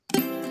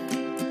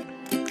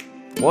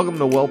Welcome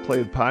to Well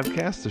Played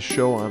Podcast, a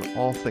show on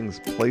all things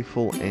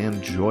playful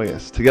and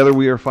joyous. Together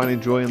we are finding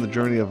joy in the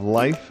journey of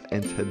life,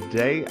 and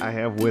today I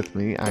have with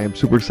me, I am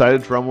super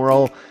excited, drum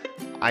roll.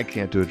 I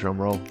can't do a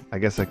drum roll. I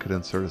guess I could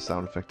insert a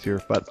sound effect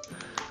here, but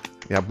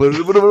yeah,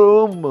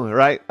 boom,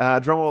 right?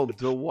 Drum roll,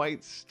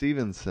 Dwight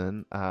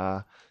Stevenson,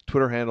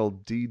 Twitter handle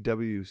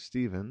DW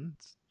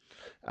Stevens.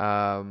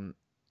 And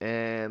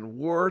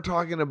we're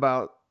talking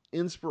about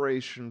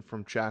inspiration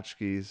from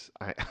tchotchkes.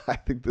 I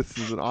think this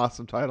is an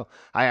awesome title.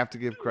 I have to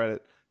give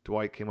credit.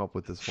 Dwight came up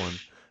with this one.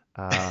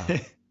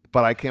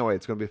 But I can't wait.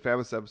 It's going to be a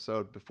fabulous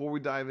episode. Before we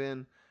dive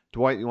in,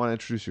 Dwight, you want to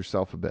introduce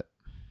yourself a bit?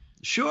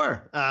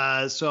 Sure.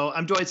 So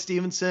I'm Dwight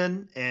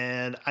Stevenson,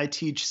 and I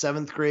teach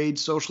 7th grade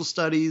social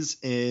studies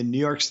in New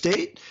York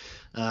State,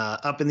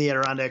 up in the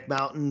Adirondack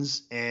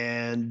Mountains,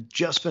 and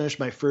just finished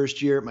my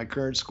first year at my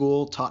current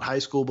school. Taught high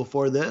school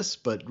before this,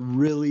 but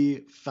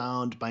really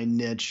found my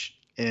niche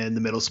in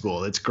the middle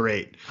school. It's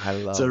great. I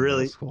love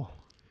middle school.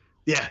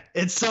 Yeah,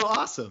 it's so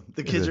awesome.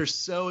 The kids are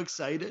so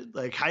excited.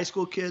 Like high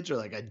school kids are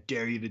like, I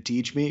dare you to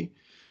teach me.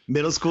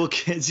 Middle school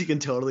kids, you can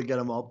totally get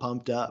them all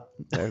pumped up.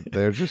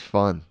 They're just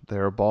fun.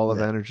 They're a ball of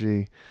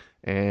energy,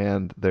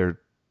 and they're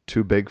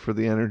too big for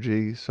the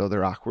energy, so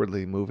they're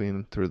awkwardly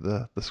moving through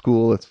the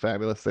school. It's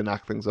fabulous. They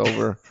knock things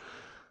over.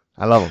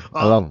 I love them.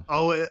 I love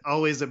them.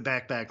 Always at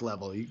backpack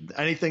level.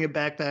 Anything at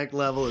backpack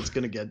level, it's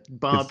going to get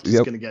bumped. It's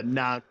going to get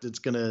knocked. It's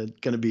going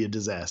to be a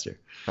disaster.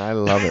 I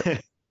love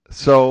it.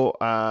 So,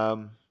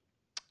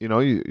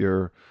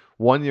 you're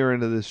 1 year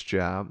into this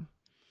job,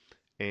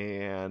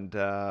 and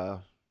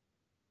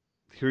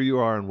here you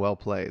are in Well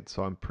Played.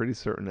 So I'm pretty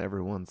certain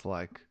everyone's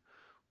like,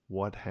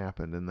 what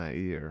happened in that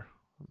year?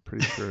 I'm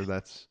pretty sure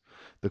that's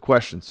the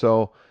question.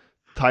 So,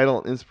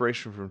 title,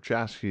 inspiration from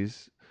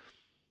tchotchkes.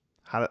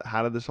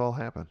 How did this all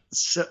happen?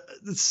 So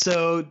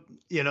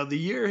the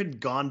year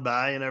had gone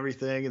by and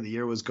everything, and the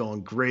year was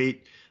going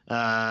great.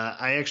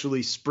 I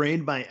actually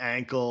sprained my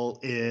ankle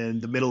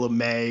in the middle of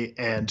May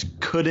and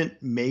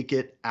couldn't make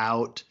it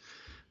out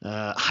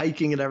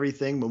hiking and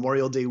everything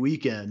Memorial Day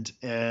weekend,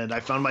 and I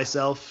found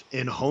myself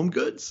in Home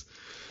Goods.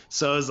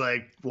 So I was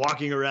like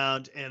walking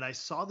around, and I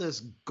saw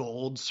this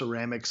gold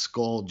ceramic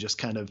skull just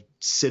kind of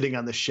sitting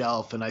on the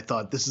shelf, and I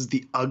thought, this is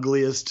the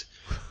ugliest,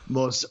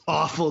 most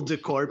awful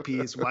decor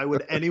piece. Why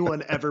would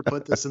anyone ever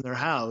put this in their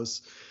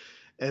house?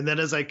 And then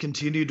as I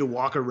continued to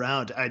walk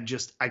around,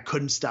 I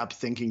couldn't stop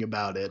thinking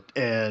about it,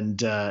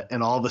 and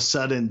all of a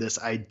sudden this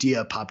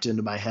idea popped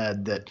into my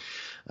head that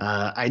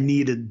I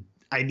needed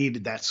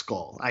that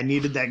skull. I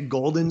needed that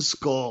golden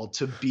skull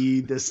to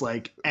be this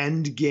like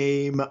end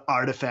game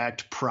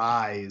artifact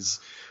prize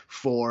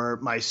for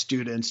my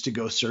students to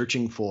go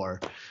searching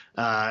for.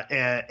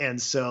 And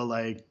so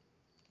like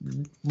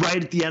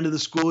right at the end of the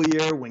school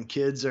year, when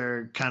kids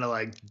are kind of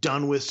like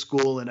done with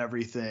school and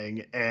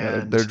everything,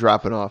 and they're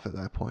dropping off at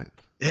that point.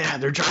 Yeah,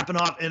 they're dropping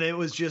off. And it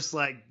was just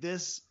like,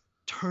 this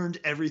turned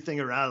everything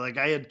around. Like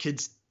I had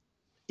kids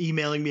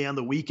emailing me on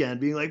the weekend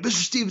being like, Mr.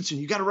 Stevenson,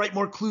 you got to write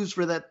more clues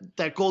for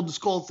that golden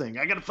skull thing.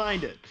 I got to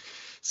find it.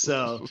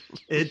 So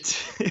it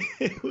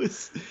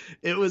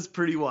was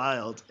pretty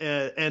wild.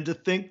 And to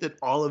think that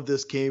all of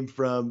this came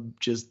from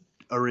just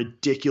a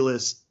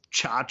ridiculous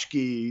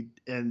tchotchke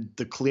in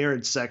the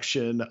clearance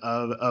section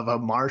of a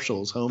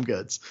Marshall's Home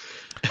Goods.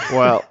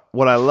 Well,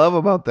 what I love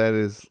about that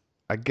is,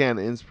 again,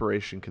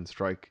 inspiration can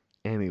strike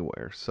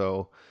anywhere.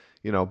 So,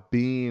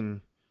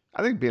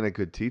 I think being a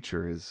good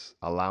teacher is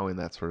allowing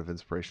that sort of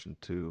inspiration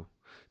to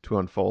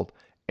unfold.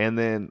 And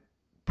then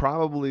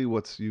probably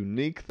what's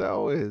unique,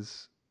 though,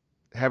 is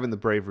having the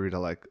bravery to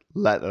like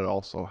let it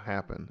also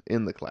happen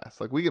in the class.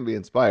 Like we can be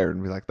inspired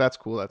and be like, that's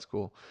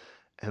cool.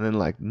 And then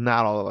like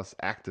not all of us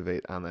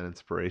activate on that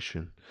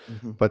inspiration.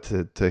 Mm-hmm. But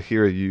to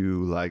hear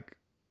you like,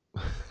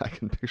 I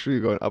can picture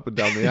you going up and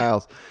down the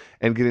aisles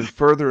and getting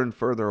further and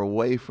further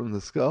away from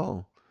the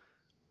skull,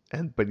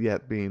 but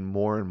yet being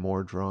more and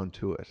more drawn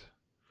to it.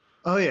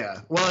 Oh yeah.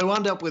 Well, I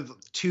wound up with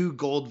 2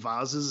 gold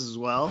vases as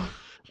well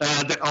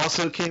that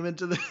also came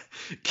into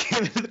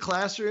the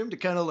classroom to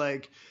kind of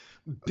like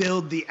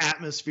build the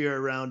atmosphere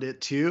around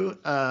it too.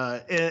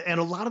 And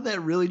a lot of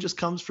that really just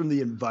comes from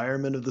the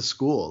environment of the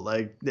school.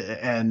 Like,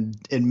 and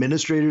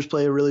administrators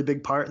play a really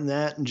big part in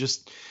that, and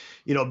just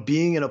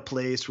being in a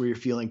place where you're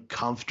feeling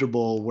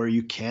comfortable, where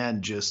you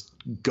can just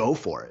go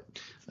for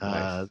it.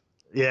 Nice.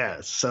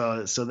 Yeah.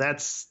 So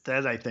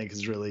that I think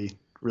is really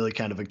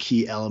kind of a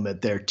key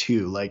element there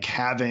too, like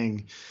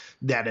having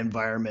that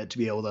environment to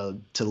be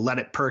able to let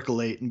it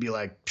percolate and be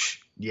like,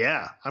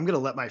 yeah, I'm going to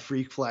let my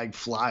freak flag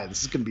fly.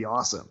 This is going to be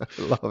awesome.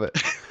 I love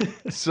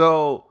it.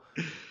 So,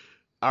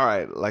 all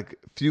right, like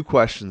a few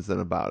questions then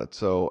about it.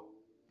 So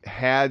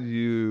had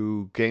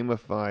you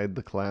gamified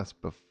the class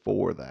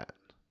before that?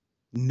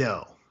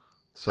 No.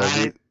 So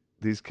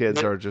these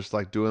kids are just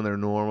like doing their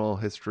normal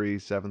history,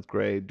 7th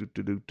grade,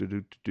 do.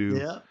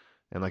 Yeah.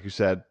 And like you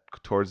said,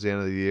 towards the end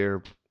of the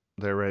year,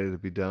 they're ready to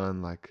be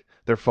done. Like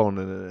they're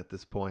phoning it at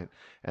this point.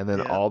 And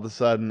then all of a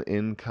sudden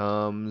in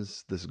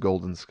comes this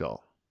golden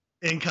skull.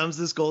 In comes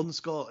this golden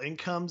skull. In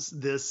comes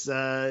this,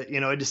 I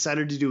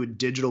decided to do a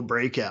digital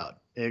breakout.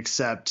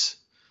 except,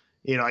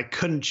 I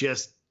couldn't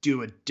just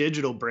do a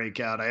digital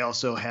breakout. I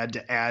also had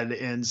to add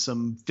in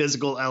some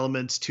physical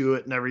elements to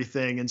it and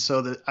everything. And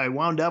so that I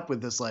wound up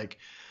with this, like,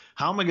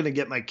 how am I going to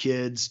get my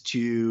kids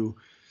to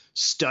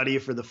study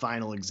for the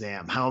final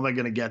exam? How am I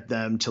going to get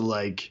them to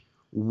like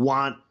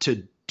want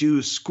to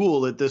do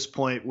school at this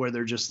point where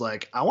they're just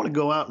like, I want to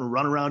go out and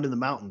run around in the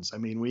mountains. I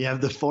mean, we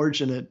have the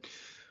fortunate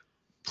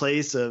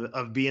place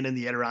of being in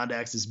the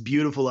Adirondacks. It's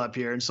beautiful up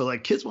here. And so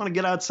like kids want to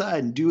get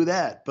outside and do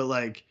that. But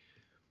like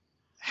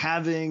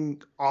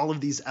having all of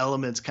these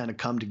elements kind of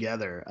come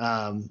together.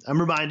 I'm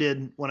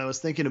reminded when I was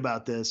thinking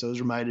about this, I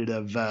was reminded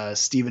of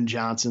Steven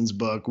Johnson's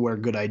book, Where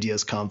Good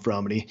Ideas Come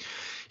From. And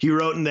he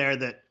wrote in there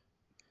that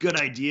good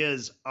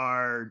ideas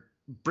are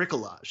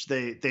bricolage.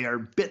 They are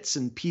bits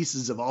and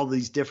pieces of all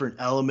these different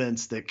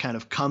elements that kind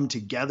of come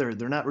together.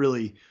 They're not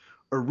really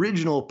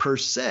original per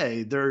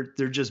se. They're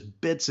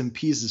just bits and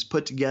pieces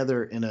put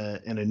together in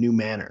a new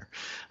manner.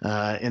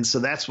 And so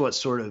that's what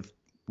sort of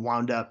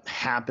wound up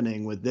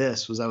happening with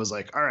this. Was I was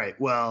like, all right,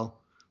 well,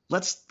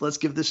 let's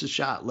give this a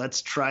shot.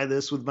 Let's try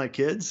this with my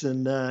kids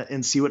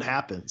and see what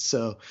happens.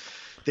 So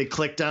they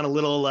clicked on a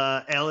little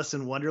Alice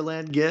in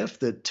Wonderland GIF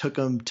that took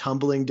them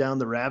tumbling down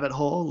the rabbit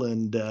hole,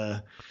 and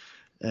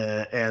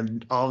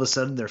all of a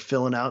sudden they're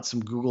filling out some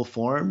Google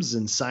Forms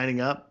and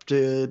signing up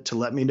to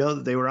let me know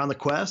that they were on the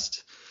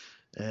quest,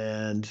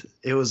 and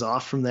it was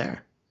off from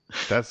there.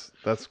 That's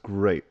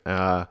great.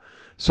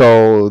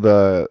 So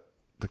the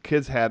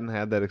kids hadn't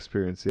had that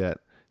experience yet.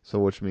 So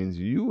which means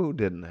you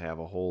didn't have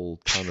a whole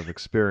ton of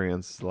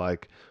experience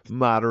like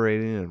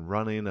moderating and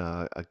running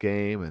a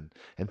game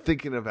and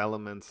thinking of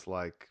elements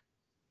like,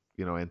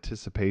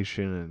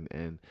 anticipation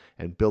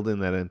and building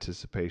that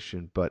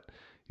anticipation. But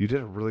you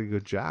did a really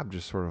good job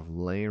just sort of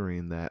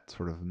layering that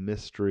sort of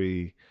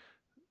mystery,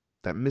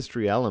 that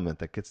mystery element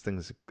that gets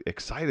things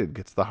excited,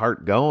 gets the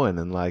heart going,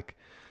 and like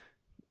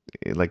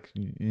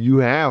you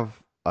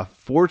have a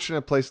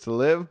fortunate place to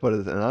live, but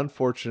it's an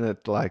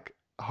unfortunate like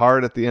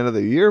hard at the end of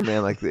the year,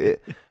 man. Like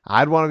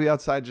I'd want to be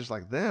outside just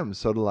like them.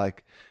 So to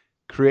like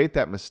create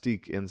that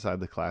mystique inside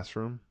the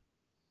classroom,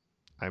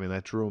 I mean,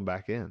 that drew them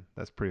back in.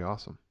 That's pretty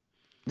awesome.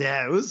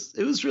 Yeah, it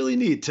was really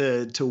neat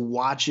to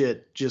watch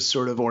it just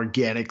sort of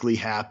organically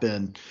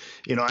happen.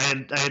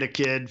 I had a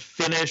kid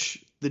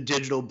finish the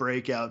digital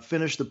breakout,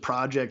 finish the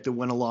project that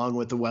went along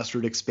with the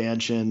westward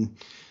expansion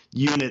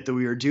unit that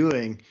we were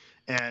doing.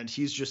 And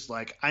he's just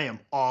like, I am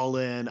all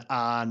in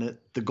on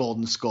the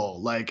Golden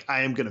Skull. Like,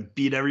 I am going to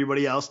beat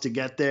everybody else to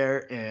get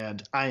there,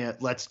 and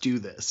let's do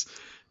this.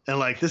 And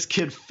like this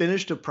kid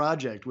finished a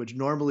project which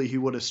normally he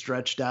would have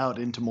stretched out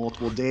into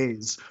multiple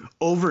days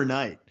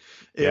overnight.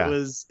 Yeah.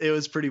 It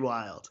was pretty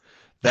wild.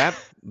 That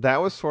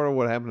was sort of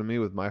what happened to me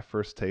with my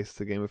first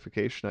taste of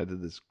gamification. I did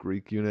this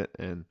Greek unit,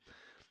 and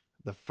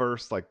the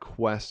first like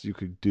quest you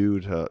could do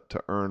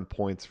to earn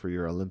points for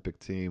your Olympic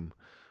team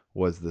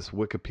was this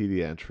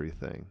Wikipedia entry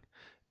thing.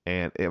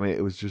 And I mean,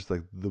 it was just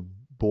like the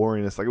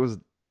boringest. Like it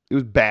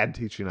was bad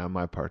teaching on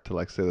my part to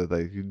like say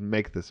that you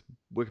make this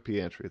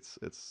Wikipedia entry.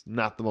 It's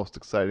not the most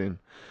exciting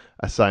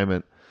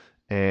assignment,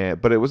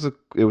 but it was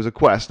a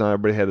quest. Not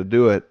everybody had to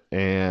do it,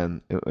 and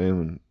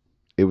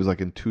it was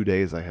like in 2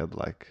 days I had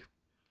like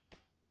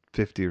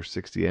 50 or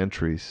 60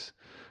 entries,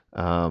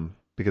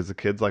 because the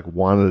kids like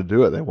wanted to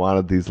do it. They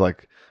wanted these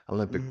like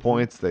Olympic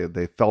points.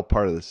 They felt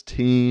part of this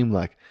team.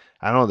 Like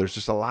I don't know. There's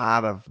just a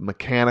lot of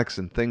mechanics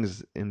and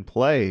things in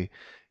play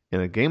in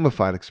a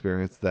gamified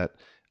experience that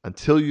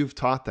until you've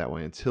taught that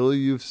way, until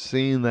you've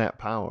seen that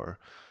power,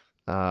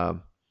 I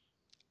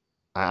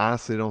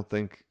honestly don't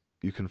think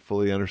you can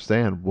fully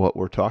understand what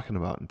we're talking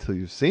about until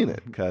you've seen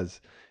it, because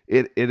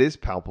it is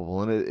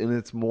palpable, and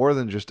it's more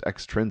than just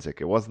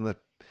extrinsic. It wasn't that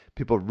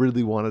people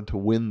really wanted to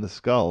win the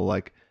skull.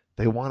 Like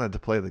they wanted to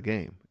play the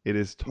game. It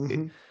is,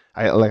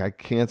 I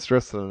can't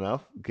stress it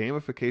enough.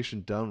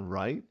 Gamification done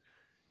right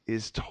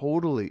is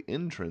totally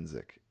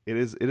intrinsic. It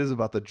is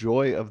about the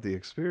joy of the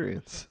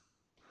experience.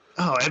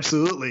 Oh,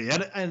 absolutely.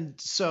 And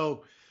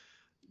so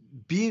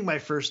being my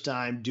first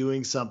time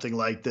doing something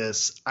like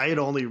this, I had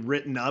only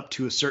written up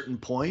to a certain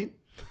point.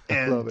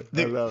 And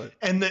I love it.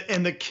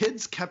 And the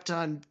kids kept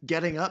on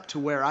getting up to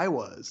where I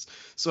was.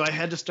 So I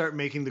had to start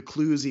making the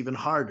clues even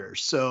harder.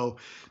 So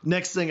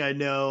next thing I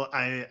know,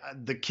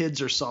 the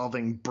kids are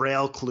solving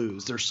Braille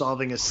clues. They're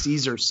solving a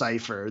Caesar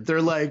cipher.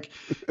 They're like,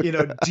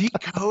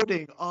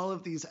 decoding all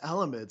of these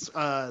elements.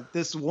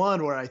 This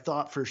one where I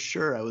thought for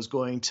sure I was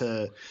going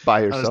to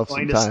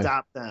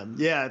stop them.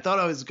 Yeah, I thought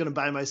I was going to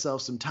buy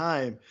myself some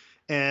time.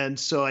 And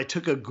so I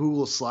took a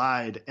Google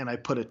slide and I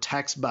put a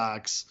text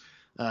box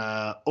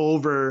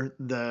over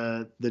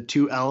the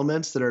two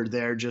elements that are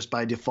there just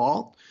by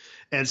default.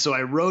 And so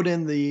I wrote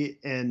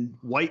in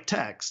white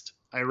text,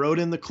 I wrote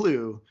in the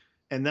clue,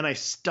 and then I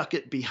stuck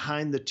it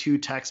behind the two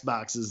text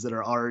boxes that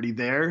are already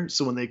there.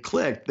 So when they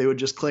clicked, they would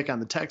just click on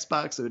the text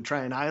box. They would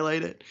try and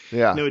highlight it.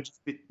 Yeah. And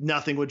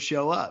nothing would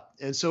show up.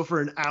 And so for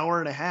an hour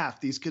and a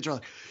half, these kids are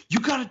like, you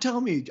got to tell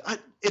me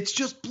it's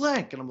just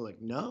blank. And I'm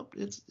like, no,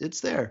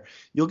 it's there.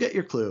 You'll get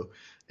your clue.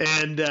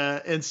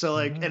 And so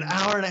like an Mm.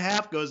 hour and a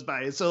half goes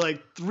by, and so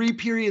like 3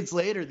 periods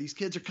later, these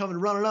kids are coming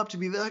running up to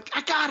me. They're like,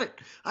 "I got it,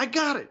 I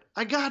got it,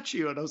 I got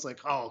you." And I was like,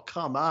 "Oh,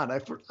 come on!" I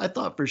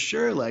thought for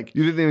sure like I bought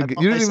You didn't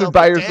even myself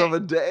buy a yourself day. a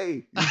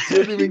day. You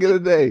didn't even get a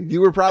day.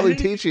 You were I probably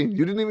didn't teaching.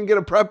 You didn't even get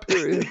a prep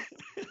period.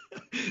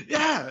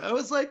 yeah, I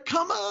was like,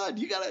 come on,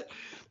 you gotta,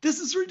 this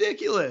is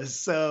ridiculous.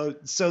 So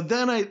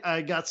then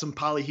I got some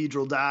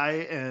polyhedral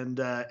die and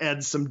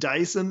add some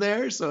dice in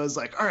there. So I was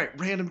like, all right,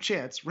 random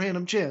chance,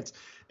 random chance.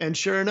 And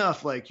sure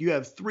enough, like you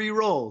have 3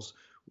 rolls,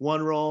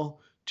 1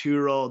 roll, 2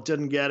 roll,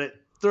 didn't get it.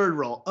 Third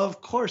roll,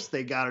 of course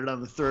they got it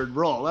on the third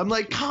roll. I'm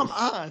like, come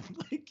on,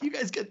 like you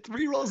guys get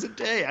 3 rolls a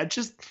day. I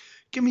just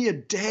give me a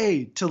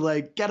day to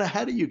like get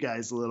ahead of you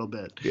guys a little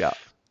bit. Yeah.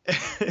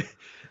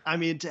 I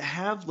mean, to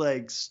have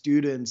like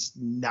students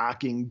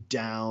knocking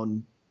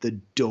down the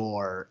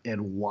door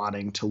and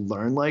wanting to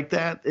learn like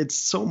that, it's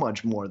so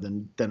much more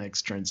than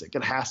extrinsic.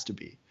 It has to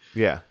be.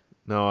 Yeah.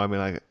 No, I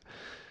mean,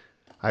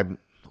 I,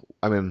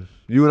 I mean,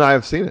 you and I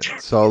have seen it.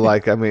 So,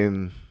 like, I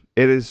mean,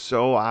 it is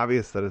so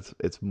obvious that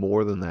it's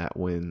more than that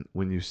when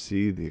you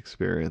see the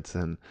experience,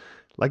 and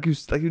like you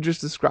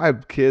just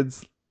described,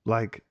 kids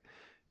like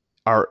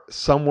are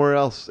somewhere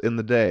else in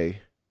the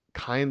day,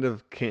 kind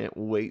of can't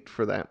wait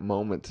for that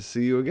moment to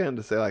see you again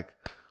to say like,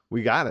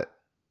 we got it,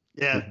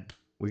 we Yeah.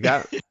 we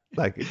got it.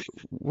 Like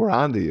we're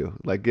on to you.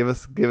 Like give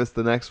us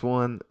the next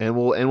one, and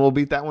we'll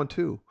beat that one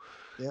too.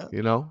 Yeah.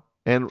 You know,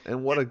 and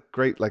what a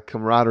great like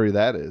camaraderie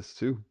that is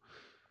too.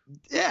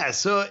 Yeah.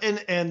 So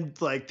and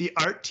like the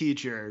art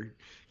teacher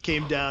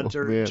came down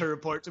Oh man, to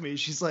report to me.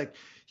 She's like,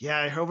 yeah,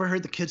 I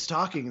overheard the kids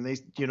talking,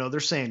 and they're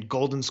saying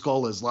Golden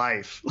Skull is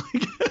life.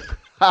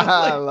 I'm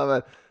I like, love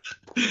it.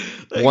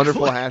 like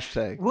Wonderful what?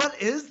 hashtag.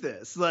 What is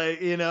this? Like,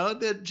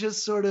 that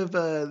just sort of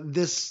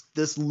this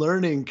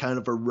learning kind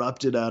of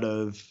erupted out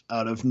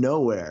of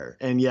nowhere,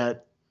 and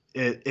yet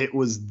it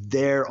was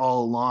there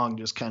all along,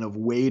 just kind of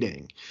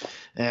waiting,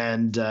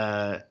 and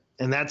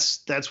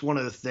that's one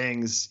of the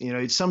things.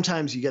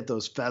 Sometimes you get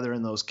those feather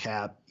in those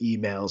cap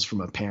emails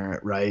from a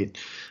parent, right?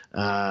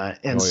 And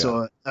Oh yeah.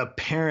 so a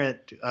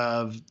parent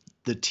of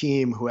the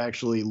team who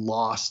actually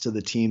lost to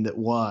the team that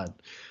won,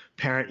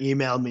 parent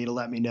emailed me to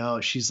let me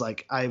know. She's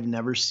like, I've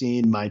never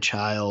seen my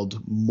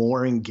child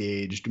more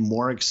engaged,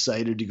 more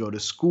excited to go to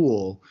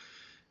school.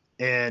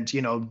 And,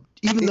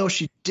 even though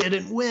she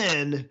didn't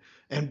win,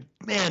 and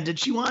man, did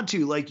she want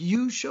to, like,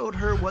 you showed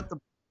her what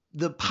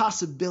the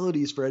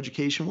possibilities for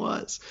education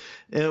was.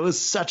 And it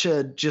was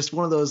just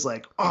one of those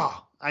like,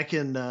 oh, I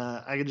can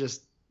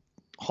just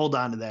hold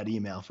on to that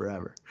email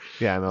forever.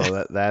 Yeah,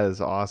 no, that is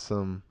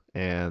awesome,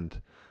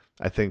 and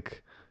I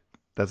think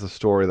that's a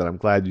story that I'm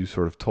glad you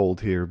sort of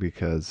told here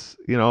because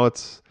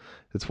it's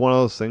one of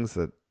those things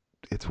that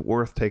it's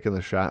worth taking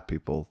the shot,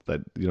 people.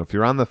 That if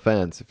you're on the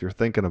fence, if you're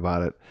thinking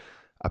about it,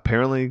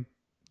 apparently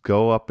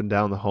go up and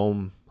down the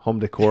home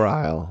decor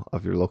aisle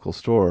of your local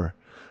store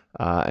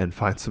and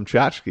find some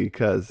tchotchke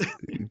because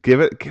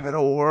give it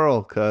a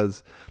whirl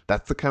because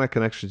that's the kind of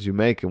connections you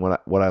make. And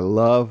what I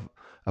love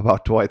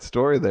about Dwight's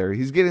story there,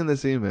 he's getting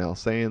this email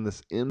saying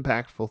this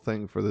impactful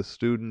thing for this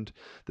student,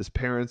 this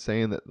parent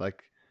saying that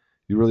like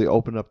you really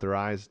opened up their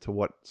eyes to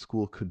what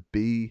school could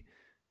be,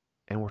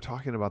 and we're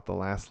talking about the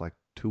last like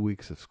 2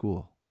 weeks of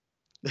school.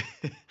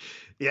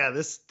 Yeah,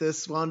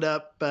 this wound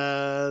up.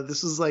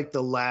 This was like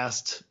the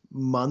last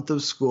month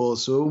of school,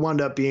 so it wound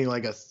up being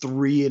like a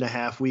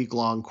 3.5 week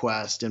long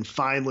quest. And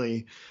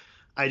finally,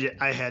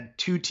 I had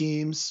 2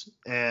 teams,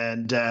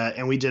 and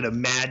we did a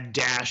mad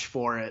dash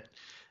for it.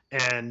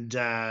 And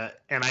I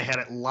had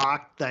it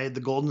locked. I had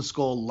the Golden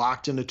Skull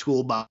locked in a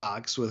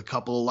toolbox with a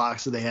couple of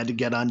locks that they had to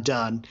get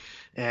undone.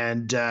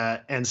 And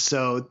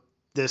so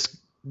this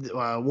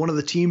one of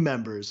the team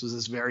members was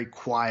this very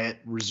quiet,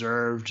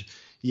 reserved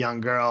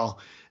young girl,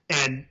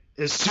 and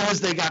as soon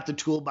as they got the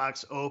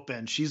toolbox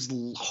open, she's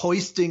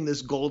hoisting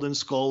this Golden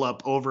Skull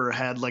up over her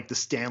head like the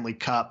Stanley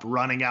Cup,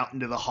 running out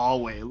into the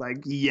hallway, like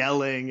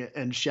yelling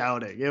and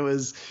shouting. It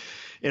was,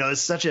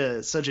 it's such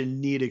a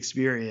neat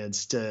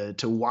experience to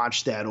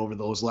watch that over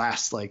those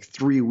last like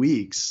 3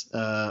 weeks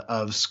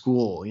of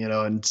school.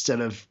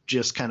 Instead of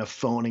just kind of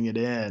phoning it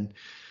in,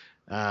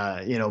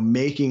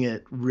 making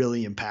it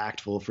really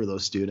impactful for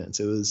those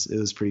students. It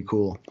was pretty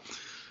cool.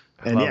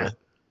 I And love yeah, it.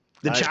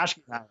 the I, tchotchke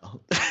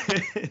aisle.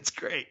 It's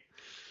great.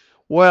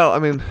 well, I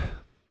mean,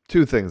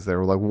 two things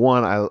there. Like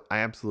one, I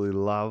absolutely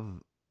love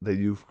that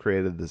you've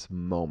created this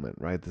moment,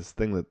 right? This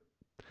thing that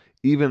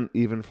even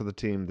for the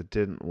team that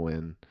didn't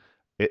win,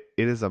 it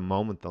is a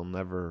moment they'll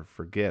never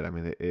forget. I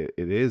mean, it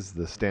is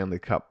the Stanley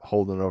Cup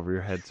holding it over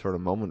your head sort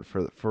of moment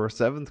for a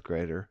seventh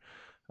grader.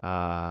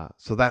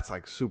 So that's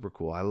like super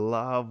cool. I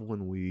love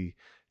when we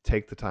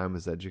take the time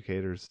as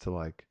educators to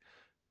like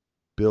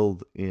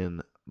build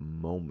in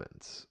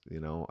moments.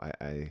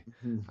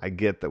 Mhm. I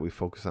get that we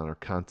focus on our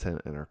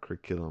content and our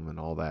curriculum and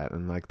all that,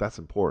 and like that's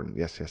important.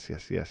 Yes, yes,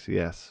 yes, yes,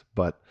 yes.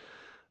 But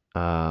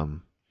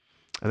um,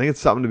 I think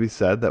it's something to be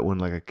said that when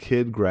like a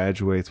kid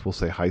graduates, we'll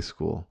say high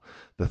school,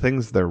 the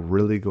things they're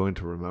really going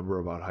to remember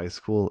about high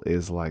school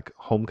is like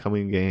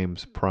homecoming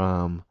games,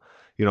 prom,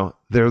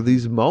 there are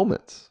these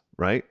moments,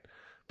 right?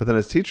 But then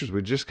as teachers,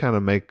 we just kind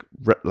of make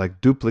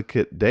like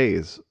duplicate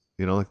days,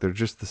 like they're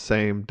just the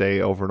same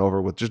day over and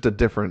over with just a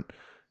different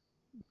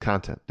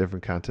content,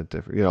 different,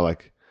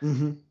 like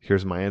Mm-hmm.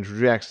 here's my Andrew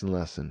Jackson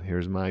lesson.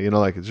 Here's my,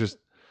 like it's just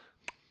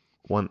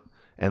one.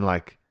 And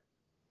like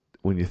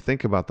when you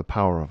think about the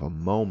power of a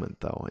moment,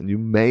 though, and you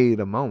made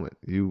a moment,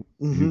 you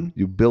Mm-hmm.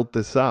 you built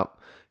this up,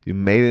 you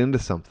made it into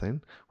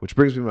something, which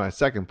brings me to my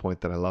second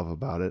point that I love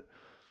about it.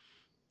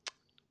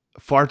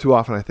 Far too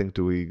often, I think,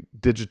 do we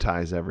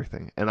digitize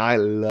everything, and I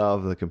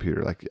love the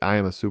computer. Like I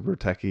am a super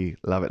techie,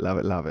 love it, love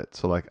it, love it.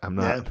 So like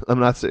Yeah. I'm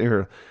not sitting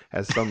here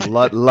as some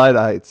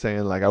luddite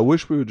saying like I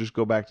wish we would just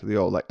go back to the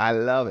old. Like I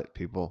love it.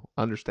 People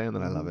understand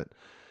that I love Mm-hmm. it,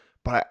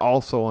 but I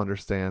also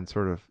understand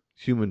sort of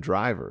human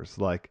drivers.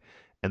 Like,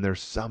 and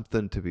there's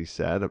something to be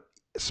said,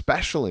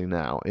 especially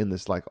now in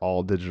this like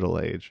all digital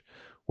age,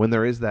 when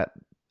there is that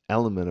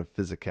element of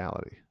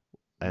physicality,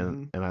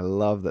 and Mm-hmm. I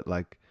love that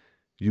like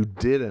you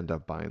did end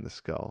up buying the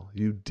skull.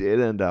 You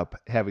did end up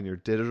having your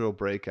digital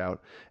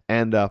breakout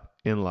end up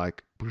in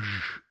like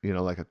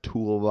like a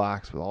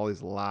toolbox with all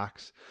these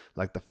locks.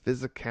 Like the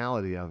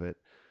physicality of it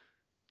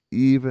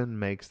even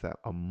makes that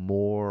a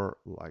more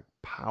like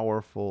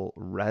powerful,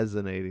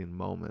 resonating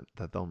moment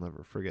that they'll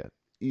never forget.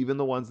 Even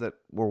the ones that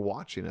were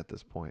watching at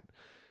this point,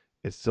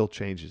 it still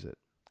changes it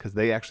because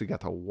they actually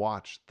got to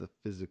watch the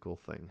physical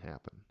thing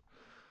happen.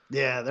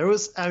 Yeah, there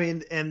was, I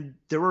mean, and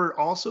there were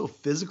also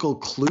physical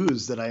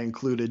clues that I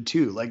included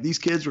too. Like these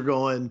kids were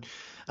going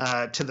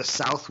to the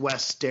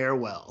southwest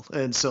stairwell.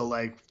 And so,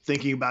 like,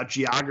 thinking about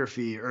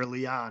geography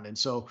early on. And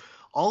so,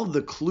 all of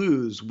the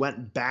clues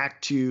went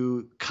back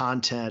to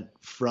content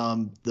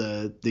from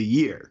the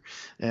year.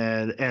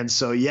 And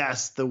so,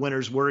 yes, the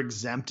winners were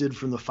exempted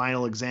from the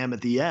final exam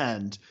at the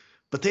end.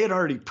 But they had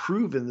already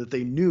proven that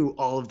they knew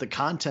all of the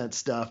content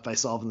stuff by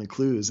solving the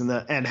clues,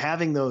 and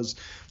having those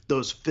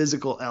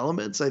physical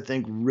elements, I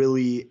think,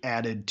 really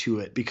added to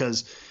it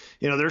because,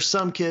 there's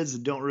some kids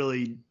that don't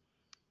really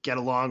get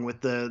along with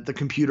the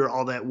computer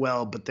all that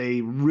well, but they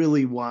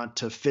really want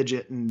to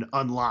fidget and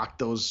unlock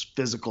those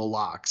physical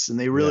locks, and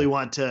they really Yeah.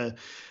 want to,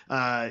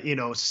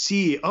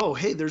 see, oh,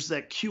 hey, there's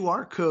that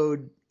QR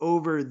code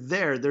over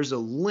there. There's a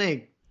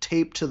link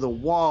taped to the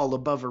wall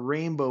above a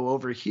rainbow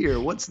over here.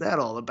 What's that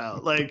all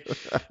about? Like,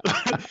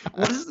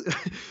 what is,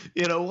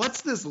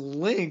 what's this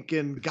link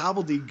and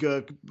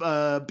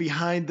gobbledygook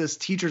behind this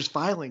teacher's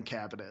filing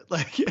cabinet?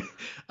 Like,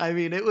 I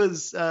mean, it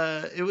was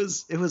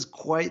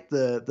quite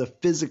the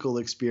physical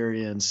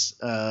experience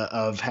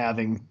of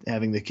having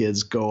the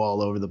kids go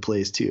all over the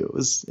place too.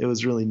 It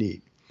was really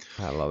neat.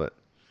 I love it.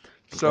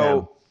 Yeah.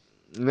 So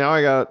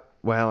now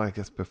well, I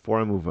guess before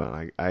I move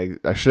on,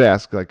 I should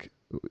ask, like,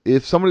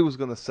 if somebody was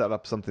going to set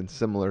up something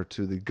similar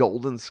to the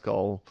Golden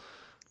Skull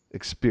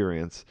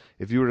experience,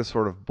 if you were to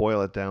sort of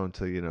boil it down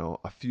to,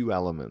 a few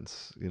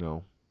elements,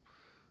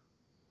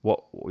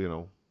 what,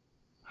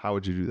 how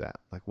would you do that?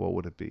 Like, what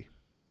would it be?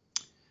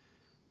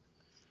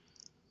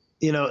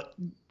 You know,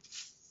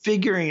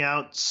 figuring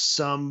out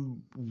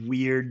some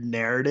weird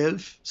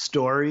narrative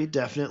story,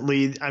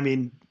 definitely. I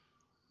mean,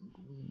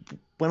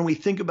 when we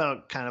think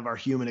about kind of our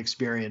human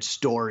experience,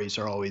 stories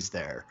are always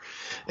there.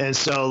 And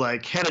so,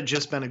 like, had it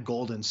just been a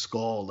golden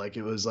skull, like,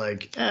 it was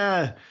like,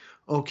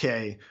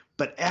 okay.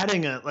 But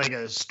adding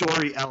a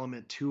story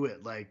element to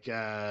it, like,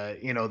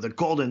 the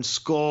golden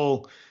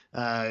skull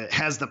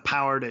has the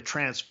power to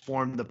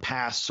transform the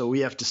past. So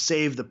we have to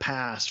save the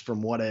past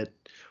from what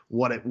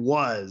it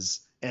was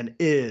and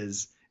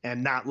is,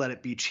 and not let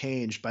it be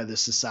changed by the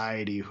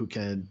society who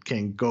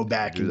can go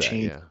back Do and that,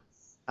 change. yeah.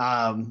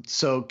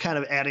 So kind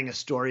of adding a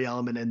story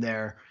element in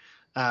there.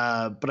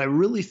 But I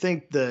really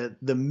think the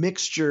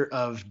mixture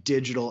of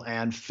digital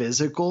and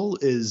physical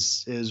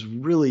is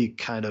really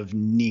kind of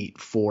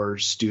neat for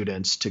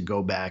students to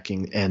go back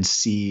and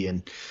see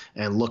and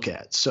look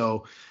at.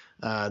 So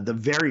the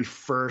very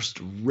first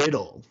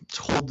riddle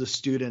told the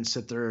students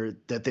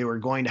that they were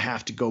going to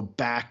have to go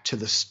back to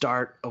the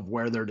start of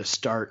where they're to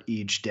start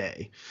each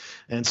day.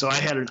 And so I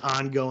had an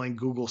ongoing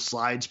Google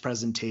Slides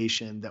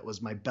presentation that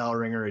was my bell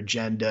ringer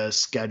agenda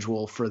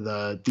schedule for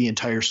the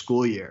entire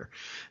school year.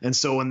 And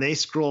so when they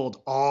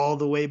scrolled all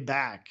the way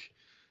back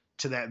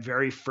to that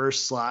very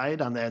first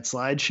slide on that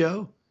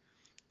slideshow,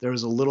 there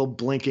was a little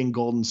blinking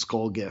golden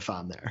skull gif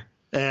on there.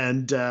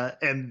 And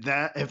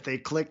that, if they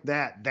clicked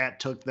that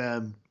took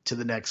them to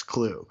the next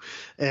clue.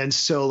 And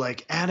so,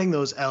 like, adding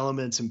those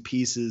elements and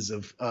pieces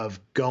of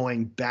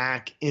going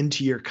back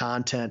into your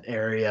content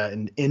area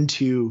and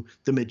into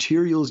the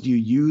materials you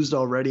used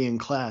already in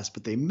class,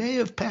 but they may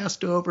have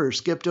passed over or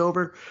skipped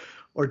over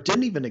or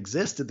didn't even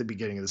exist at the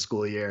beginning of the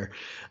school year.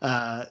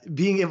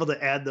 Being able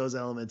to add those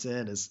elements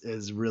in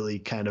is really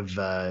kind of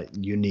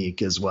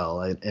unique as well,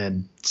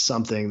 and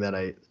something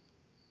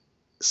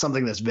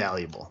that's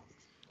valuable.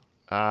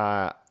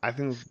 I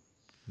think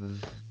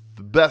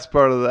the best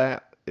part of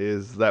that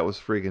was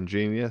freaking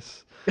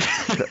genius.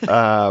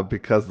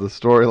 Because the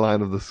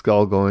storyline of the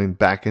skull going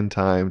back in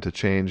time to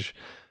change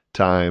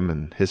time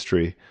and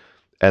history,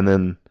 and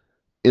then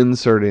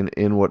inserting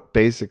in what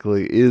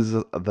basically is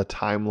the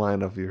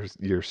timeline of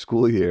your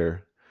school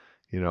year,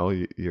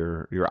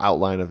 your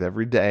outline of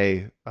every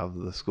day of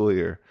the school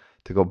year,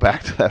 to go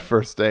back to that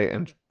first day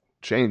and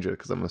change it,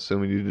 because I'm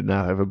assuming you did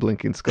not have a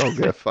blinking skull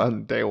gif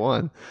on day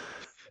one.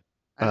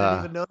 I didn't Uh,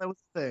 even know that was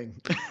a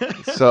thing.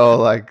 so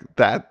like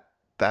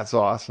that's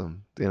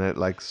awesome, and it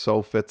like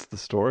so fits the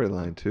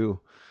storyline too.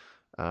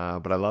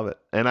 But I love it,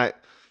 and I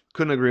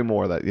couldn't agree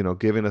more that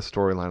giving a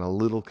storyline a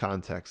little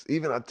context,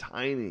 even a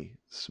tiny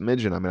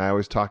smidgen. I mean, I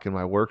always talk in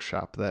my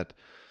workshop that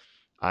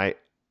I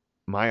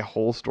my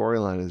whole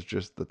storyline is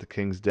just that the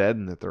king's dead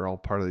and that they're all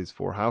part of these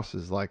four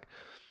houses. Like,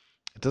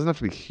 it doesn't have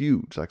to be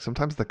huge. Like,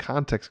 sometimes the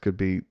context could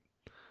be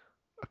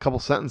a couple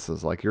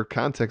sentences. Like, your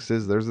context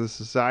is there's this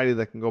society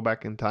that can go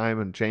back in time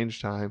and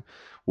change time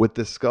with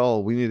this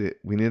skull. We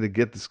need to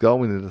get the skull.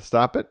 We need to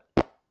stop it.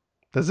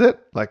 That's it.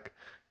 Like,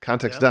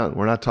 context Yeah. done.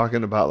 We're not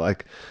talking about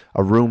like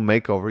a room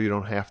makeover. You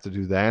don't have to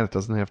do that. It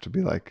doesn't have to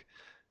be like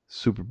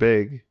super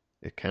big.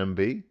 It can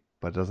be,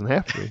 but it doesn't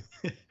have to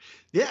be.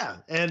 Yeah,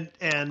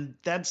 and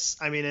that's,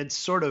 I mean, it's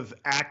sort of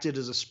acted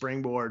as a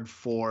springboard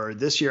for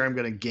this year. I'm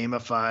going to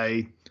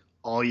gamify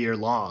all year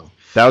long.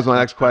 That was my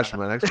next question.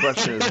 My next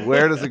question is,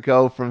 where does it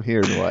go from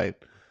here, Dwight?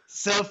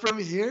 So from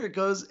here it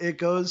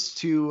goes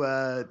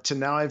to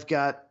now I've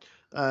got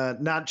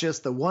not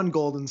just the one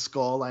golden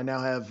skull. I now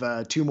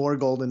have two more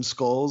golden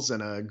skulls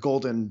and a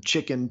golden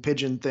chicken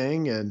pigeon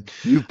thing, and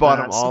You've bought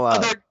them all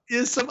out.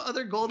 some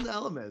other golden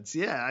elements.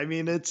 Yeah, I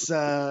mean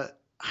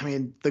I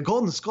mean the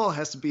golden skull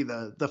has to be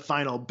the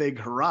final big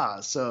hurrah.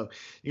 So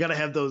you got to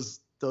have those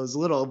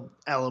little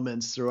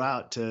elements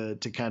throughout to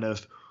kind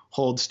of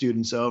hold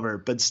students over,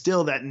 but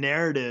still that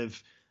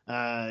narrative.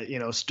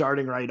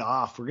 Starting right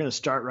off, we're going to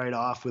start right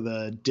off with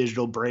a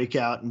digital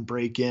breakout and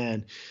break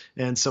in.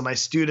 And so my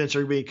students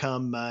are going to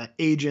become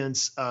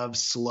agents of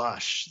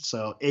slush.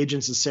 So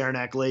agents of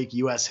Saranac Lake,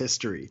 U.S.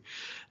 history.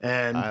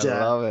 And I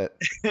love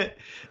it.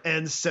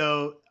 and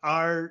so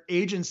our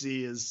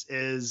agency is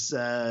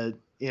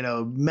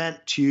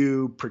meant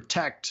to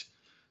protect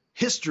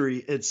history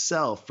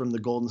itself from the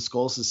Golden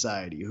Skull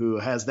Society, who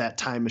has that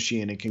time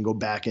machine and can go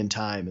back in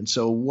time. And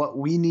so what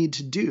we need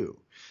to do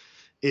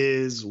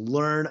is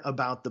learn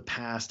about the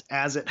past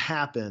as it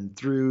happened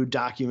through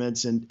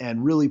documents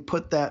and really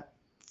put that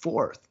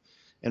forth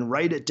and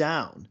write it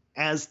down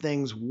as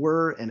things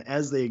were and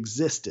as they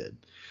existed,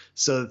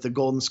 so that the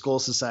Golden Skull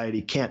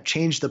Society can't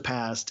change the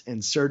past,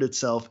 insert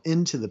itself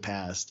into the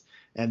past,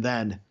 and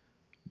then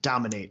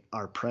dominate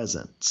our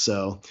present.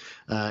 So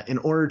in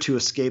order to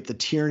escape the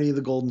tyranny of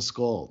the Golden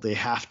Skull, they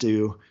have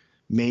to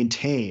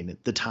maintain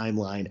the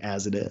timeline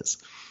as it is.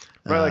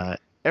 Right, like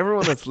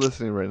everyone that's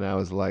listening right now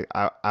is like,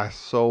 I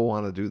so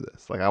want to do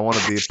this. Like, I want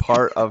to be a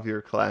part of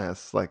your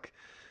class. Like,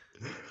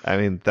 I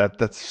mean,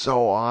 that's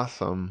so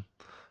awesome.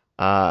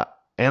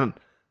 And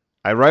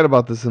I write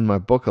about this in my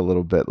book a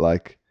little bit,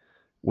 like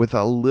with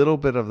a little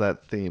bit of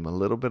that theme, a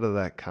little bit of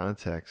that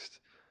context.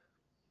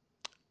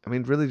 I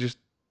mean, really just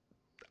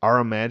our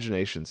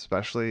imagination,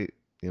 especially,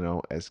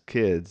 as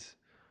kids,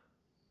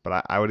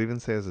 but I would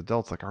even say as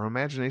adults, like our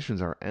imaginations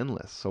are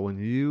endless. So when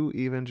you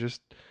even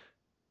just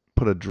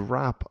put a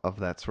drop of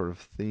that sort of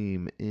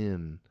theme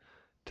in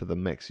to the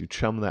mix, you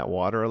chum that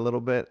water a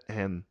little bit,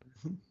 and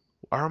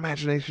our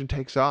imagination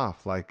takes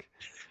off. Like,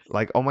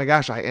 oh my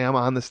gosh, I am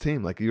on this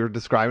team. Like, you're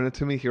describing it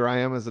to me. Here I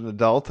am as an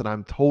adult, and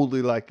I'm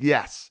totally like,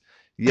 yes,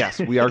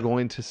 we are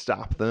going to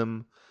stop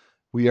them.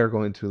 We are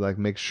going to like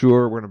make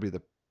sure we're going to be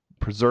the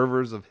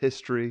preservers of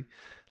history.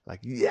 Like,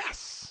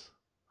 yes.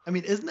 I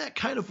mean, isn't that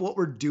kind of what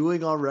we're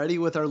doing already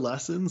with our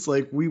lessons?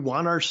 Like, we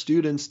want our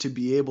students to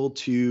be able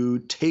to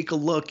take a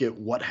look at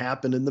what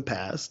happened in the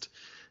past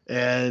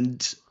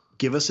and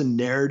give us a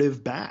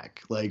narrative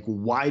back. Like,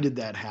 why did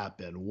that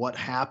happen? What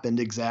happened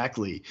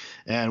exactly?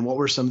 And what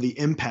were some of the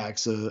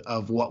impacts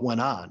of what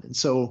went on? And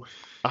so,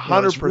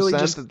 100% really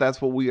just,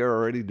 that's what we are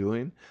already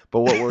doing. But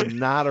what we're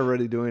not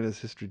already doing as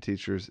history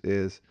teachers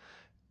is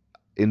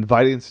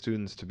inviting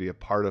students to be a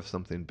part of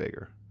something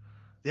bigger.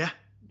 yeah.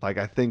 Like,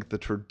 I think the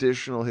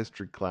traditional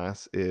history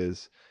class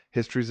is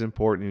history is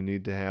important. You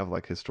need to have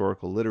like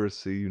historical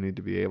literacy. You need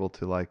to be able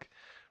to like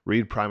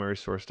read primary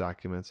source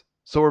documents.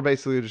 So we're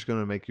basically just going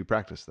to make you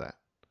practice that.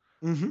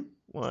 Mm-hmm.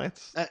 Well,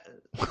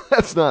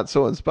 that's not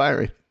so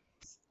inspiring.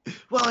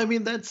 Well, I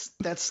mean, that's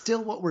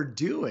still what we're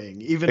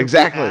doing, even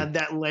Exactly. if we add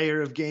that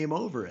layer of game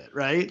over it,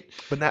 right?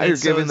 But now And you're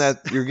so giving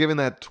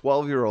that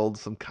 12-year-old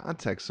some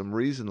context, some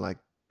reason. Like,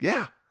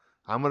 yeah,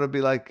 I'm going to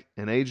be like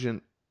an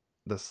agent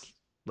that's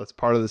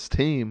part of this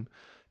team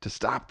to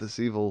stop this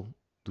evil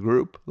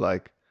group.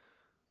 Like,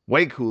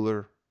 way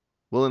cooler,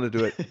 willing to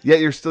do it. Yet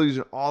you're still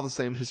using all the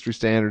same history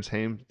standards,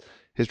 same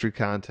history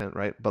content,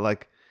 right? But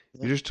like,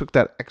 you just took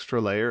that extra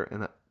layer,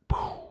 and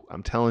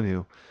I'm telling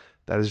you,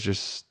 that is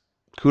just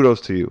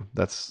kudos to you.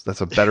 That's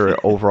a better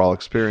overall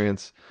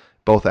experience,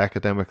 both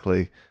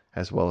academically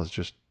as well as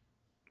just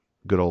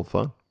good old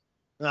fun.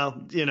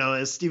 Well,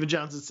 as Stephen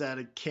Johnson said,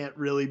 it can't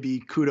really be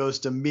kudos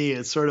to me.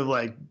 It's sort of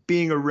like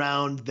being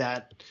around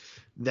that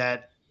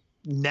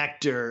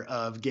nectar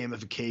of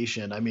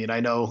gamification. I mean, I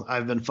know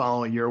I've been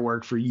following your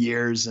work for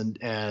years, and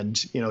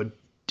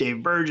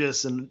Dave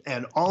Burgess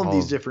and all of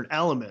these Oh, different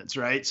elements,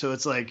 right? So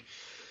it's like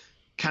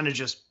kind of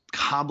just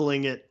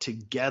cobbling it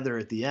together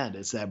at the end.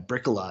 It's that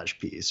bricolage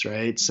piece,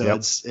 right? So yep.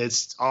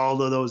 it's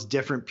all of those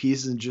different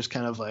pieces and just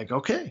kind of like,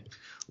 okay,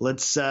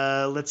 let's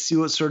see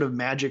what sort of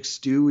magic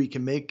stew we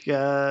can make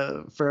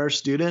for our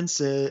students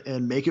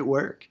and make it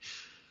work.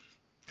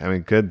 I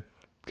mean, good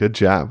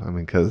job. I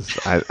mean, because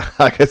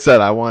like I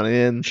said, I went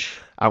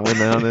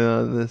down in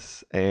on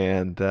this,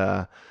 and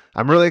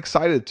I'm really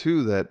excited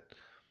too that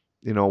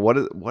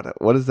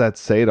what does that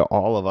say to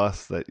all of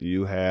us that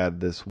you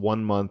had this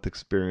 1 month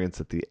experience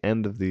at the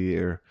end of the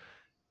year,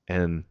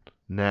 and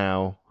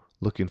now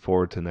looking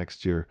forward to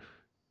next year,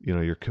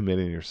 you're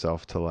committing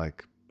yourself to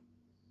like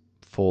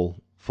full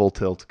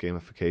tilt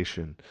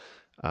gamification.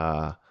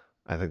 Uh,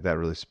 I think that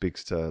really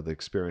speaks to the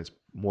experience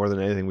more than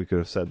anything we could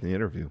have said in the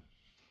interview.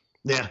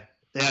 Yeah.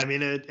 Yeah, I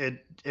mean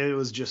it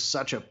was just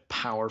such a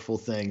powerful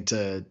thing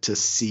to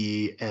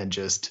see, and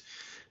just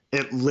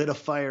it lit a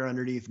fire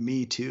underneath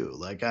me too.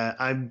 Like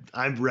I'm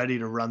ready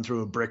to run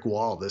through a brick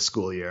wall this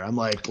school year. I'm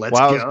like, let's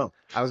Well, go.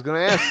 I was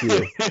going to ask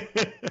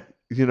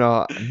you,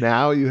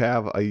 now you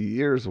have a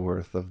year's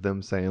worth of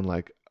them saying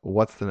like,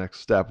 what's the next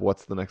step?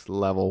 What's the next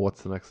level?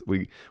 What's the next?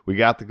 We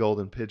got the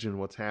golden pigeon.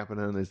 What's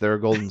happening? Is there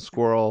a golden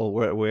squirrel?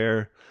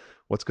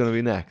 What's going to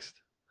be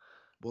next?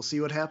 We'll see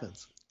what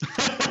happens.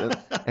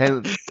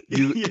 And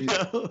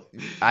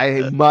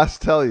I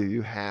must tell you,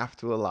 you have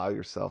to allow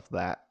yourself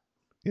that.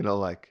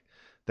 Like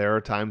there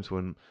are times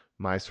when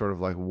my sort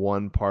of like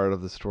one part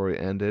of the story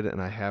ended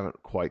and I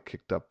haven't quite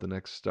kicked up the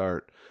next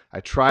start. I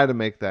try to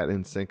make that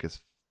in sync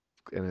as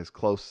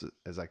close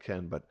as I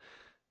can, but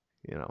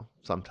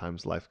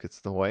sometimes life gets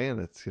in the way, and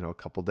it's a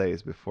couple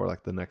days before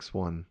like the next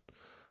one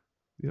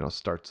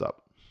starts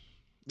up.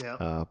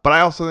 Yeah. But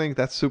I also think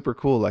that's super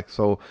cool. Like,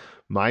 so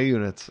my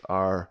units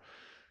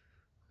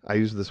I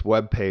use this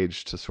web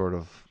page to sort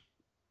of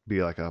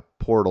be like a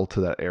portal to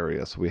that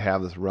area. So we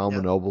have this Realm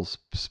of Nobles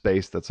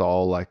space that's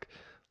all like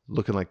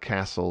looking like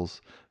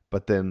castles.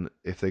 But then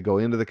if they go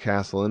into the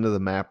castle, into the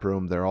map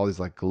room, there are all these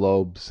like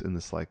globes in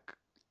this like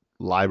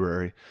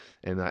library.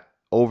 And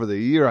over the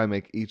year, I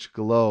make each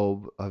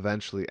globe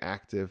eventually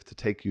active to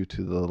take you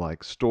to the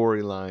like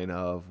storyline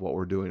of what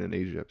we're doing in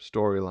Egypt,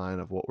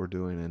 storyline of what we're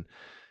doing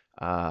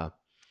in.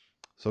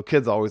 So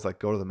kids always like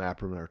go to the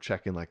map room and are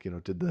checking like,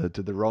 did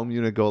the Rome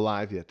unit go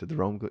live yet? Did the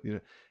Rome go,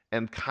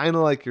 and kind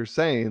of like you're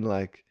saying,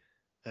 like,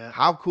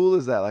 how cool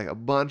is that? Like a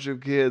bunch of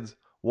kids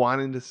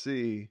wanting to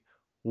see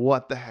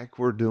what the heck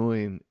we're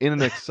doing in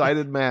an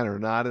excited manner,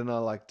 not in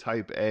a like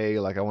type A,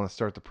 like I want to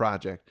start the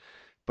project,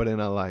 but in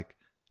a like,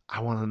 I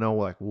want to know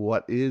like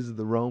what is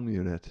the Rome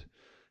unit?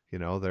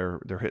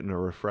 They're hitting a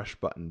refresh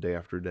button day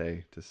after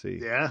day to see.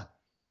 Yeah.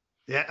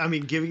 Yeah, I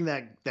mean, giving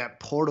that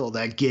portal,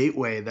 that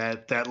gateway,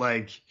 that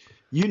like,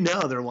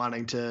 they're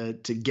wanting to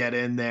get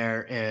in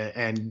there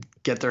and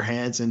get their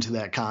hands into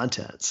that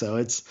content. So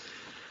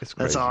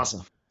that's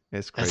awesome.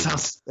 It's crazy.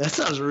 That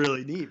sounds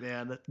really neat,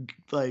 man.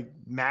 Like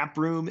map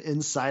room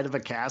inside of a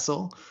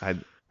castle.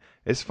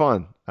 It's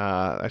fun.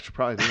 I should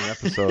probably do an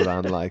episode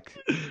on like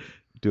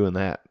doing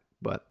that,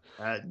 but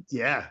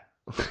yeah.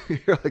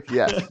 You're like,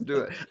 yes,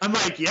 do it. I'm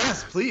like,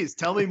 yes, please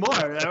tell me more.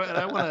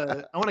 I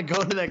want to go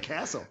into that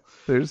castle.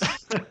 There's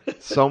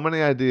so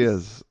many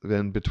ideas.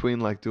 Then between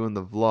like doing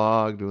the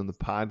vlog, doing the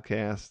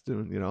podcast,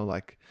 doing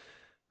like,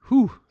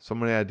 so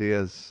many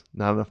ideas.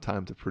 Not enough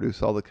time to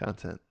produce all the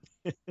content.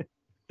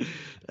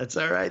 That's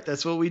all right.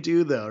 That's what we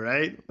do, though,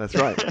 right? That's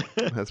right.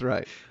 That's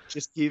right.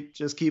 Just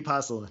keep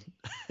hustling.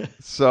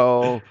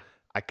 So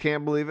I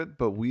can't believe it,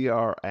 but we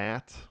are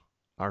at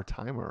our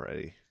time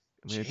already.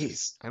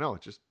 Jeez. I know,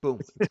 it just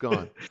boom, it's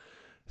gone.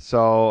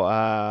 So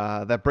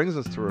that brings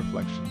us to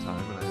reflection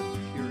time, and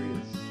I'm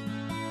curious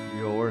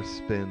your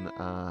spin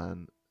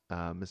on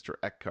Mr.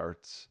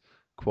 Eckhart's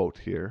quote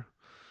here.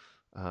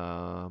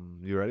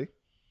 You ready?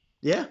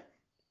 Yeah.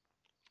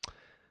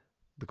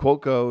 The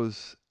quote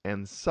goes,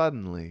 "And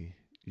suddenly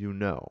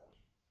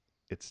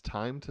it's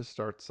time to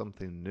start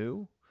something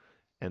new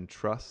and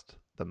trust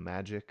the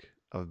magic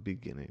of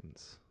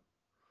beginnings."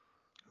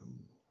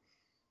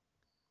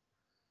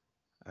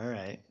 All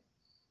right.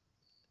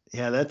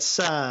 Yeah, that's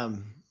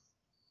I'm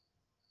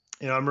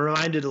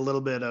reminded a little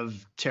bit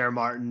of Tara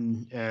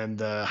Martin and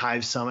the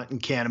Hive Summit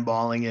and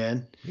cannonballing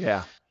in.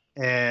 Yeah.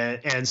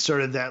 And sort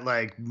of that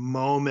like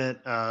moment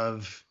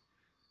of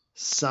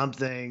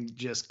something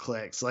just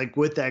clicks, like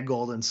with that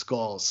golden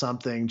skull,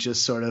 something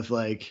just sort of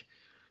like,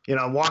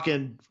 I'm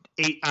walking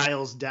 8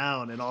 aisles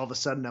down and all of a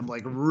sudden I'm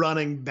like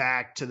running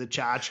back to the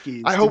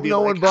tchotchkes. I hope no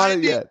one bought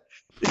it yet.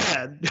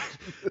 Yeah,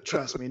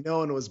 trust me, no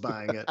one was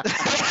buying it.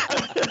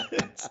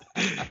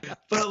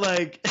 But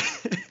like,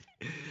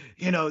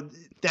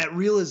 that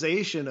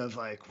realization of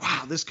like,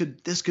 wow, this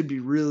could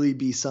really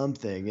be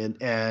something,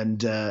 and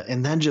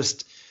then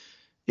just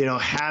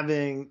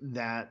having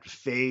that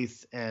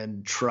faith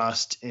and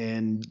trust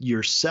in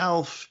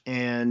yourself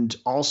and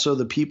also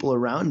the people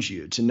around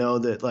you to know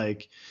that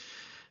like,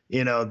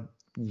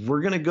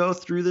 we're going to go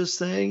through this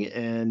thing,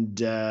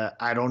 and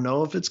I don't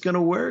know if it's going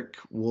to work.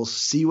 We'll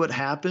see what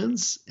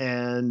happens.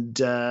 And,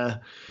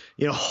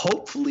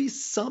 hopefully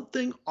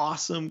something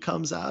awesome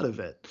comes out of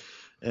it.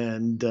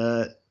 And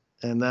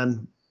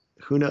then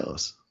who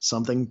knows?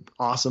 Something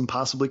awesome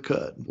possibly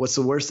could. What's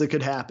the worst that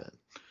could happen?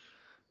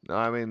 No,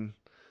 I mean,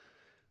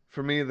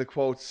 for me, the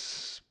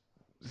quotes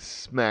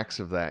smacks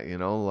of that,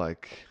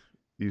 like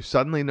you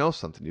suddenly know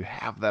something. You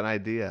have that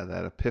idea,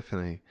 that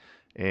epiphany.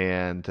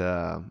 And,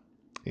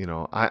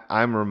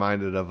 I'm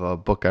reminded of a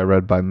book I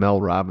read by Mel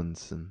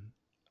Robinson.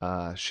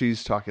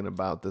 She's talking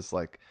about this,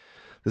 like,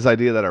 this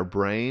idea that our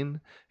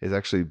brain is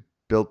actually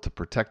built to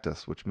protect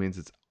us, which means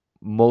it's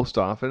most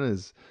often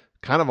is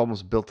kind of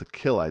almost built to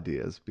kill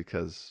ideas,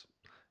 because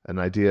an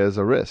idea is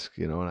a risk.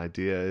 An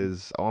idea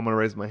is, I'm going to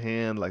raise my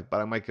hand, like,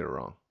 but I might get it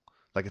wrong.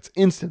 Like, it's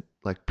instant.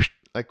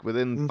 Like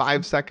within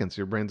 5 seconds,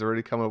 your brain's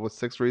already come up with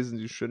 6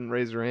 reasons you shouldn't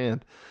raise your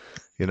hand.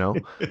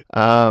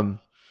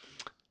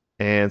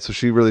 And so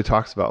she really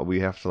talks about,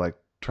 we have to like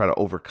try to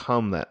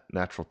overcome that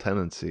natural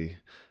tendency.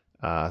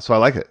 So I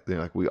like it.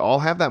 Like, we all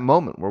have that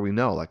moment where we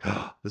know, like,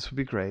 oh, this would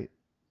be great.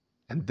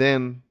 And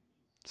then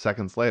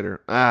seconds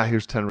later,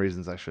 here's 10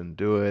 reasons I shouldn't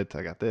do it.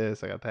 I got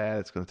this, I got that.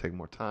 It's going to take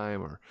more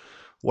time, or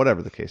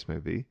whatever the case may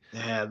be.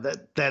 Yeah,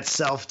 that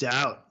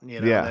self-doubt,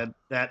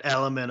 that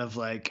element of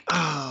like,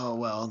 oh,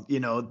 well,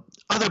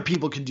 other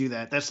people can do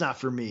that. That's not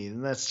for me.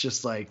 And that's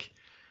just like,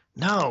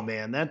 no,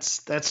 man,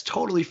 that's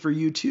totally for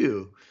you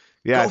too.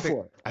 Yeah,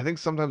 I think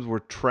sometimes we're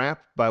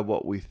trapped by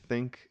what we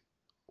think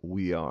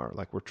we are.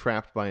 Like, we're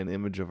trapped by an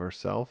image of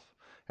ourselves,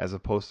 as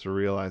opposed to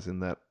realizing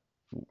that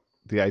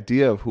the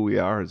idea of who we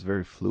are is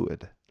very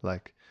fluid.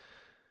 Like,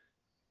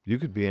 you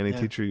could be any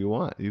teacher you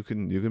want. You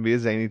can be a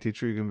zany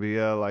teacher. You can be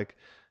a like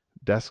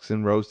desks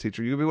and rows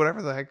teacher. You can be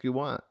whatever the heck you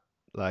want.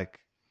 Like,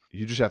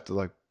 you just have to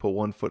like put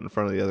one foot in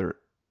front of the other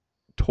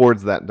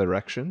towards that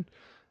direction,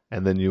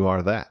 and then you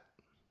are that.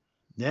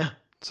 Yeah.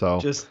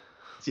 So just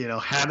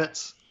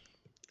habits.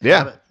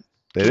 Yeah,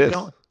 it is.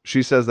 Going.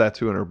 She says that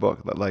too in her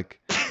book. That like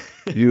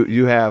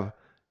you have,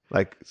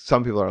 like,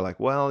 some people are like,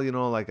 well,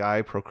 like,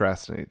 I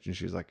procrastinate, and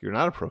she's like, you're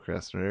not a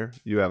procrastinator.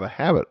 You have a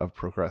habit of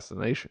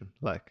procrastination.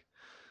 Like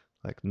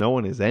no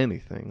one is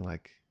anything.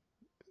 Like,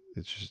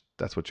 it's just,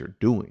 that's what you're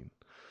doing.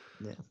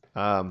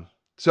 Yeah.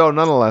 So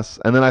nonetheless,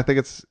 and then I think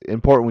it's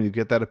important when you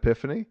get that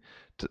epiphany.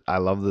 I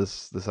love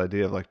this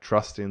idea of like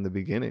trusting the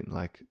beginning.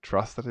 Like,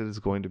 trust that it is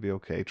going to be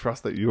okay.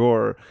 Trust that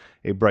you're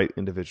a bright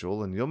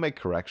individual and you'll make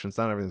corrections.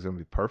 Not everything's going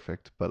to be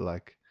perfect, but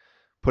like,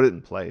 put it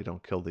in play.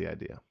 Don't kill the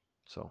idea.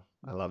 So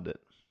I loved it.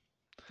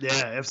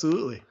 Yeah,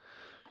 absolutely.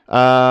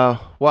 Well,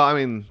 I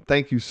mean,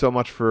 thank you so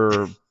much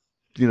for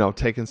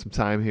taking some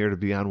time here to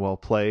be on Well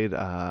Played.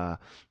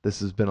 This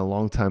has been a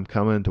long time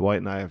coming. Dwight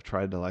and I have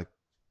tried to like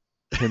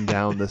pin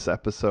down this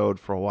episode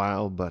for a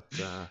while, but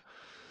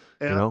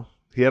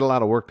he had a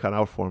lot of work cut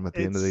out for him at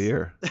the end of the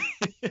year.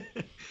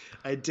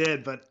 I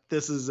did, but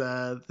this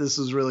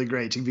was really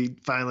great to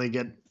finally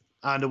get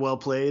onto Well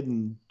Played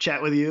and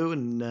chat with you,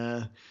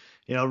 and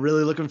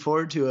really looking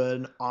forward to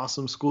an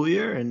awesome school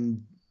year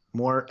and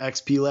more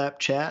XP Lab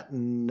chat,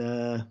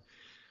 and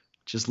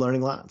just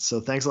learning lots.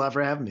 So thanks a lot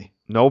for having me.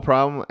 No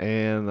problem,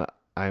 and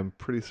I'm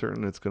pretty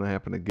certain it's going to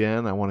happen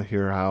again. I want to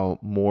hear how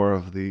more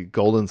of the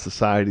Golden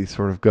Society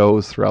sort of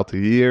goes throughout the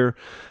year.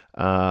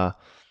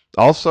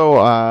 Also,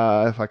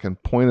 if I can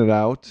point it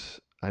out,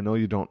 I know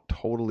you don't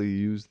totally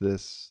use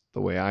this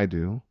the way I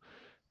do,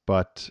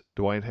 but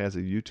Dwight has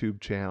a YouTube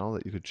channel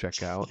that you could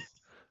check out.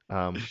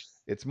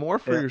 It's more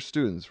for your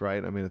students,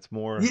 right? I mean, it's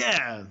more.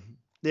 Yeah.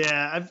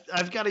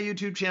 I've got a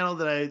YouTube channel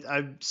that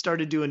I've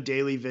started doing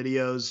daily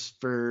videos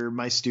for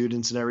my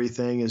students and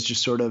everything. Is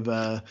just sort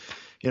of,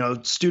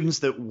 students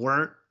that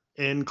weren't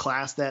in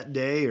class that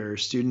day, or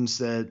students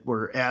that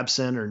were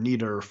absent or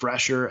need a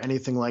refresher,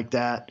 anything like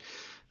that.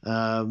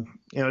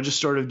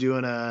 Just sort of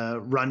doing a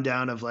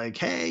rundown of like,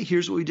 hey,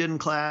 here's what we did in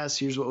class.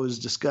 Here's what was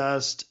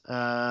discussed.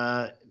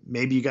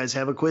 Maybe you guys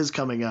have a quiz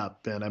coming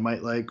up, and I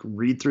might like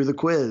read through the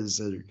quiz,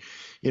 or,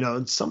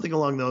 something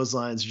along those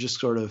lines, just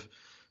sort of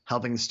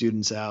helping the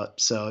students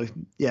out. So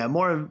yeah,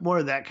 more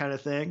of that kind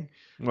of thing.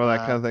 Well, that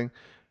kind of thing.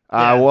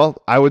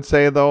 Well, I would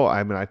say though,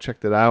 I mean, I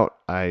checked it out.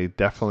 I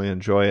definitely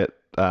enjoy it.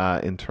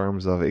 In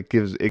terms of it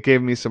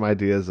gave me some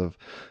ideas of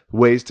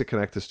ways to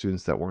connect to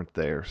students that weren't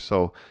there.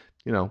 So,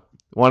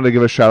 wanted to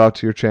give a shout out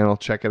to your channel.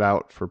 Check it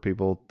out for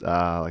people.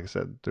 Like I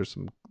said,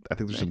 I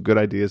think there's some good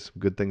ideas, some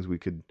good things we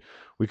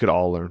could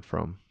all learn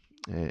from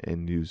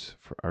and use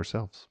for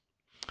ourselves.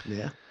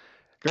 Yeah.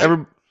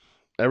 Great.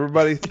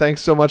 Everybody,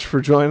 thanks so much for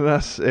joining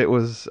us. It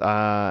was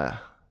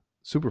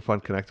super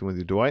fun connecting with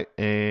you, Dwight,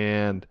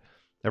 and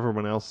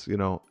everyone else.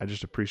 I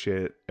just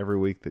appreciate it every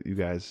week that you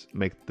guys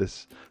make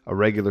this a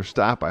regular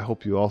stop. I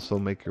hope you also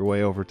make your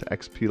way over to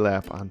XP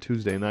Lab on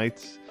Tuesday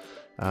nights.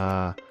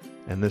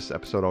 And this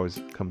episode always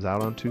comes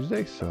out on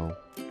Tuesday, so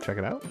check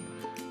it out.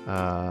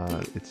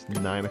 It's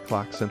 9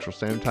 o'clock Central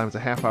Standard Time. It's a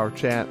half-hour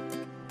chat.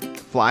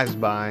 Flies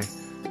by,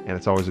 and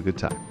it's always a good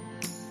time.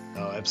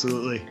 Oh,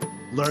 absolutely.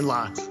 Learn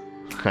lots.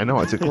 I know.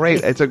 It's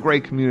a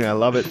great community. I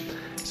love it.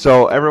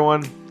 So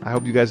everyone, I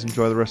hope you guys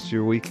enjoy the rest of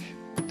your week.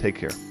 Take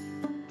care.